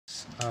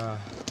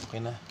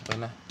Okay na, okay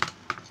na.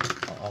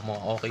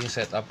 Okay yung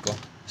setup ko.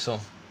 So,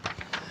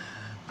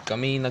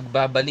 kami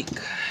nagbabalik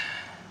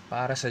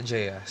para sa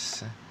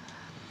GEAS.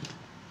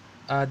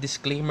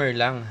 Disclaimer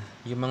lang,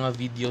 yung mga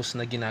videos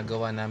na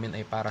ginagawa namin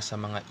ay para sa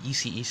mga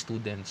ECE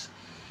students.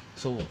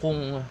 So,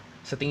 kung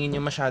sa tingin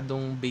nyo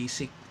masyadong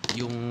basic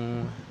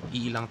yung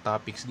ilang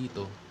topics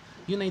dito,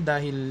 yun ay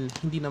dahil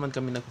hindi naman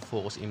kami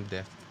nag-focus in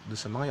depth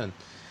doon sa mga yon.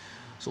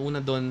 So,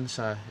 una doon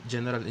sa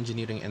General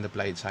Engineering and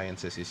Applied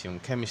Sciences is yung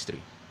chemistry.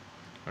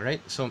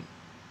 Alright? So,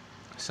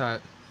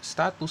 sa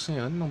status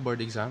ngayon ng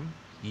board exam,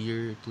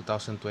 year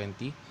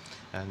 2020,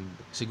 and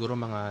siguro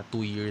mga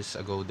 2 years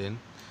ago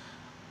din,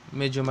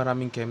 medyo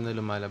maraming chem na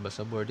lumalabas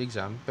sa board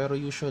exam, pero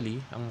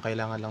usually, ang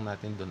kailangan lang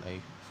natin doon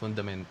ay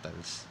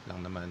fundamentals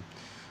lang naman.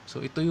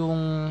 So, ito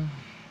yung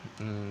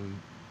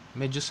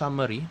medyo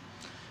summary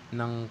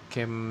ng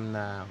chem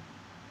na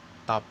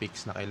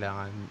topics na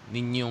kailangan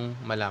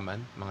ninyong malaman,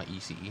 mga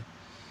ECE.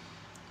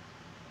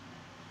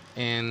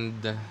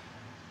 And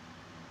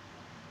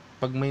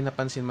pag may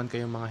napansin man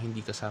kayong mga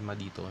hindi kasama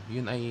dito,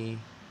 yun ay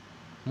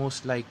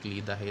most likely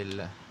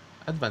dahil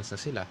advanced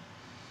na sila.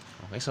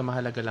 Okay, so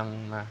mahalaga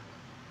lang na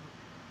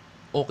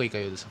okay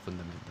kayo sa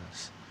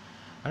fundamentals.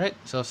 Alright,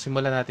 so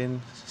simulan natin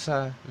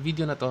sa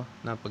video na to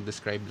na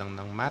pag-describe lang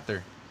ng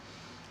matter.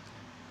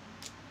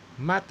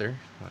 Matter,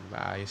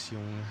 maayos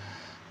yung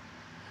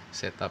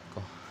setup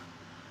ko.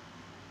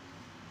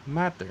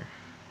 Matter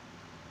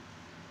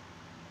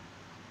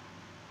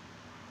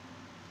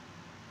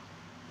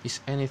is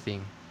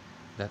anything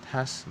that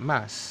has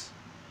mass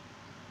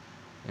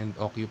and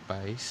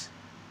occupies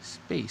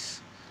space.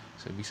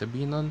 So, ibig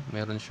sabihin nun,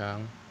 meron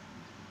siyang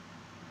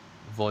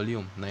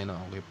volume na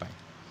ino-occupy.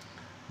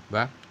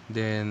 Diba?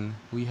 Then,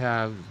 we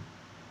have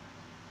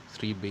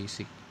 3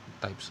 basic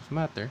types of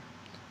matter.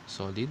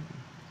 Solid,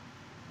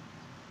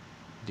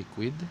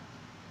 liquid,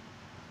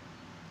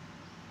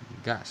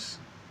 gas.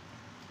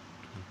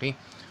 Okay?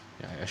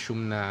 I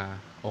assume na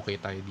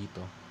okay tayo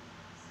dito.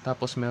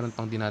 Tapos, meron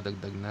pang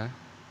dinadagdag na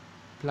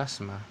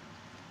plasma,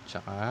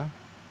 tsaka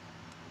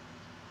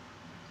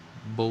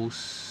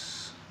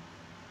Bose-Einstein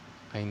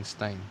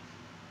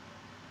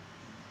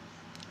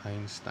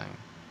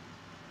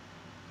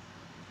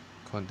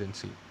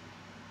condensate.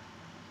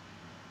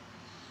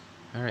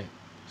 Alright,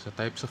 so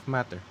types of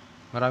matter.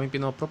 Maraming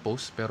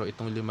pinopropose, pero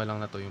itong 5 lang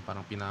na to yung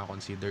parang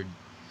pinaka-considered.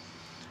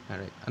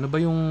 Alright, ano ba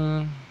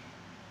yung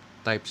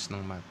types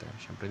ng matter?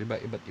 Siyempre, diba,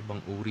 iba't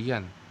ibang uri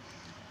yan.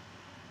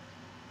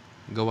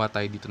 Gawa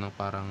tayo dito ng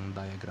parang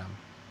diagram.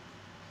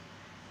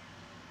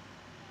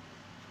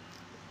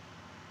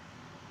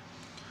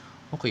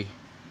 Okay,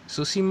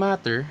 so si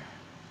matter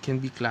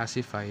can be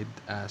classified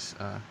as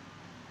a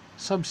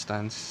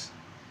substance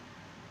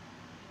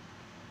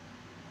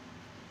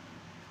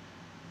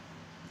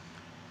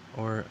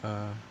or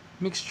a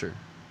mixture.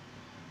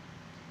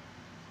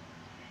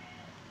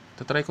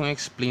 Tatry kong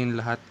explain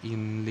lahat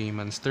in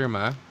layman's term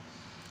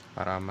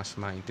para mas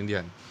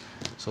maintindihan.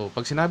 So,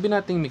 pag sinabi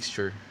nating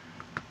mixture,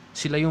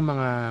 sila yung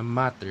mga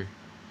matter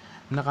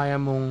na kaya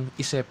mong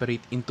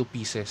i-separate into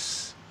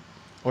pieces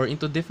or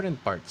into different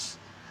parts.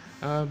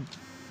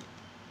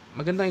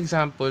 Magandang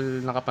example,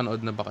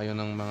 nakapanood na ba kayo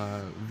ng mga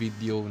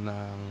video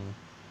ng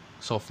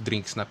soft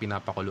drinks na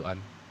pinapakuluan?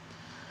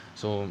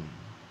 So,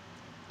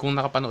 kung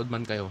nakapanood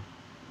man kayo,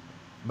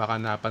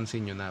 baka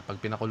napansin nyo na pag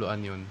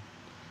pinakuluan yun,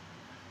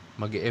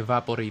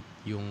 mag-evaporate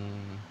yung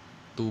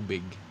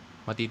tubig.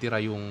 Matitira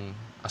yung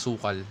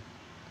asukal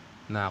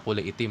na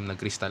kulay itim,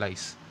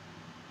 nag-crystallize.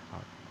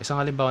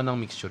 Isang halimbawa ng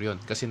mixture yun,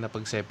 kasi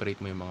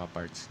napag-separate mo yung mga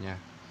parts niya.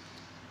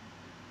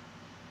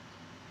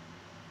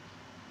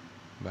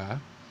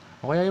 Ba?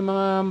 O kaya yung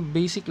mga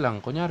basic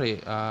lang,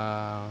 kunyari,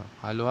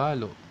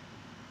 halo-halo.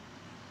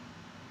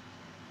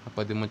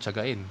 Pwede mo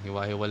tiyagain,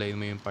 hiwa-hiwalayin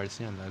mo yung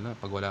parts niyan, lalo na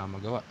pag wala kang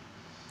magawa.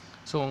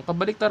 So, ang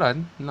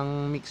kabaliktaran ng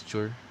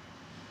mixture,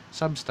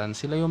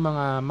 substance, sila yung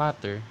mga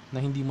matter na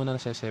hindi mo na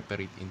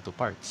nasa-separate into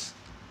parts.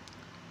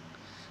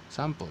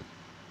 Sample,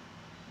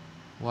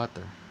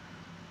 water.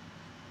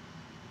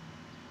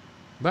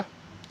 Ba?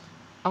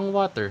 Ang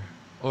water,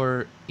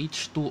 or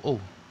H2O,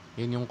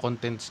 yun yung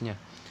contents niya.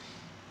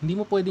 Hindi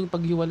mo pwedeng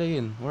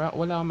paghiwalayin. Wala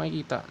kang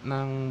makikita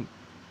ng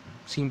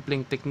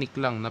simpleng technique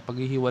lang na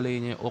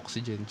paghihiwalayin niya yung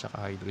oxygen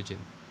tsaka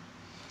hydrogen.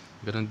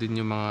 Ganon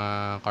din yung mga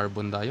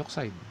carbon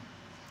dioxide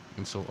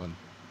and so on.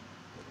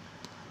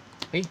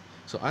 Okay,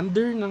 so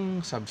under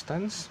ng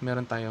substance,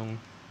 meron tayong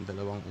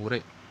dalawang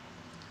uri.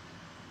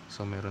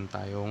 So meron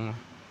tayong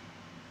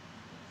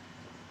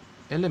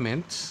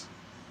elements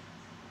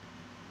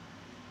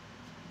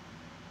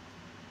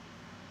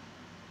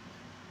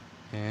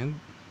and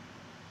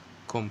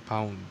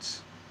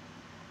compounds.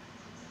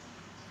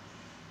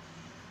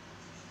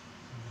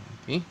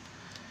 Okay?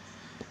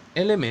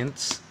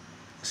 Elements,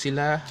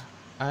 sila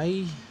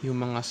ay yung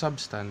mga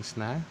substance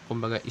na,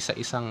 kumbaga,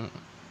 isa-isang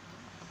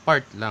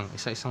part lang,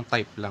 isa-isang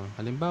type lang.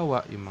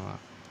 Halimbawa, yung mga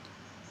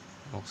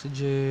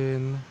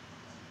oxygen,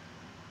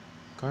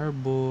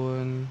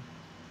 carbon,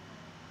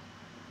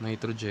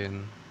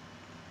 nitrogen,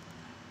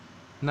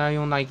 na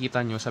yung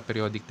nakikita nyo sa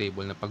periodic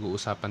table na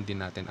pag-uusapan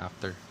din natin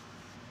after.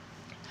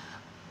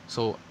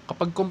 So,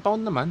 kapag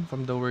compound naman,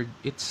 from the word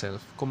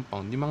itself,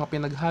 compound, yung mga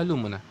pinaghalo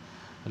mo na.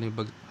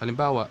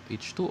 Halimbawa,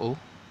 H2O,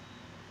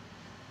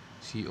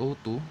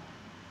 CO2,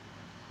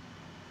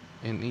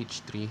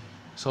 NH3,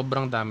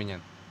 sobrang dami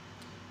niyan.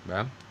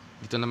 Diba?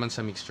 Dito naman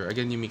sa mixture,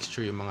 again, yung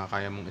mixture, yung mga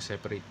kaya mong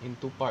i-separate in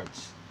two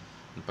parts.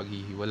 Yung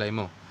paghihiwalay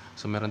mo.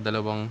 So, meron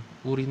dalawang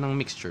uri ng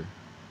mixture.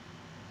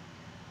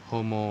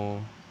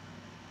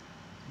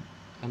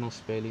 Anong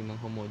spelling ng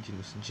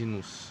homogeneous?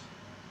 Genus.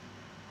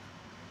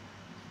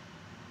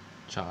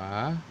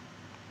 Tsaka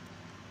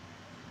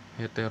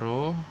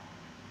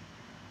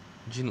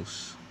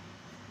heterogeneous.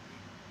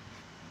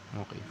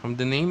 Okay. From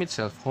the name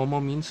itself,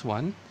 homo means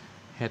one,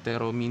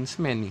 hetero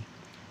means many,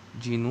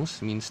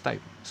 genus means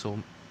type. So,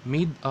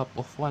 made up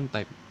of one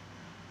type.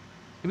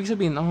 Ibig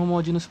sabihin, ang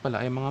homogeneous pala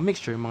ay mga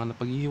mixture, mga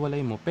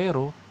napaghihiwalay mo,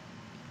 pero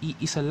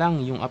iisa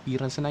lang yung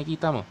appearance na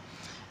nakikita mo.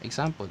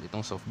 Example,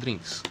 itong soft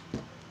drinks.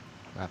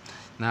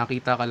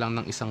 Nakakita ka lang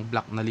ng isang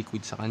black na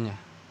liquid sa kanya.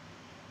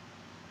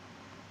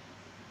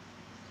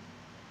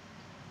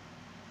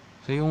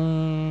 So, yung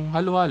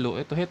halo-halo,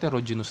 ito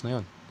heterogeneous na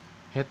yon.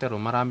 Hetero,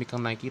 marami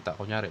kang nakikita.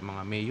 Kunyari,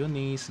 mga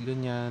mayonnaise,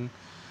 ganyan.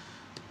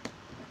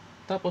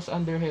 Tapos,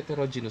 under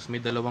heterogeneous,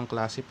 may dalawang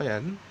klase pa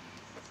yan.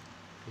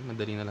 Okay,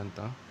 madali na lang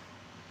to.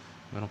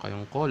 Meron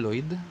kayong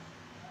colloid.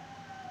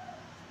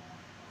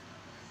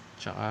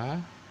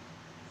 Tsaka,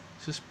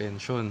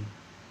 suspension.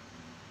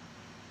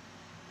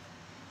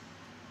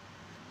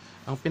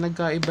 Ang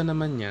pinagkaiba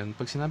naman yan,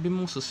 pag sinabi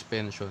mong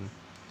suspension,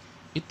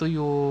 ito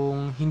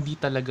yung hindi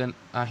talaga,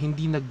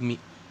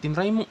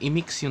 tinry mong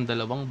i-mix yung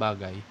dalawang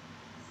bagay,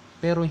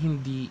 pero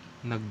hindi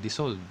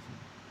nag-dissolve.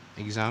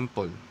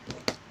 Example,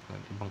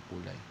 ibang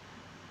kulay.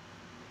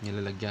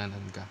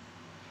 Nilalagyanan ka.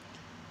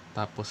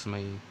 Tapos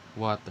may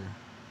water.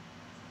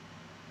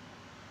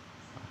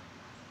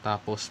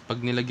 Tapos, pag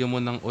nilagyan mo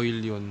ng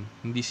oil yun,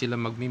 hindi sila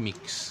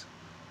magmi-mix.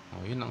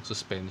 Yun ang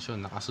suspension.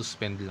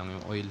 Nakasuspend lang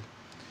yung oil.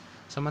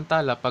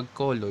 Samantala, pag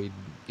colloid,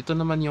 ito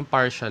naman yung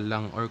partial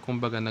lang or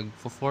kumbaga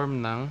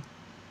nagfo-form ng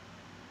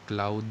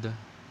cloud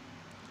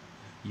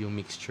yung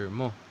mixture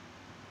mo.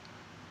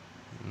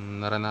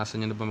 Naranasan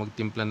nyo na ba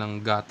magtimpla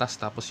ng gatas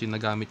tapos yung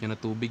nagamit nyo na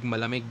tubig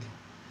malamig?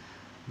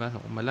 Diba?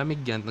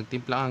 Malamig yan,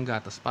 nagtimpla kang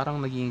gatas, parang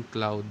naging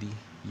cloudy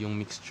yung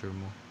mixture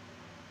mo.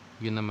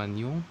 Yun naman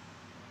yung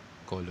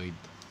colloid.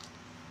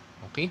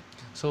 Okay?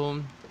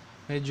 So,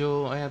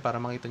 medyo, ayan,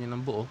 para makita nyo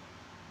ng buo,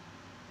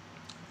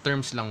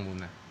 terms lang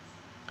muna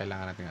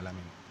kailangan natin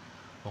alamin.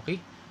 Okay?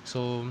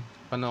 So,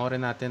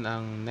 panoorin natin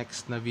ang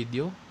next na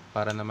video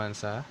para naman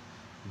sa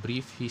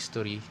brief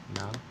history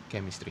ng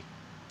chemistry.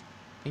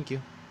 Thank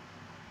you.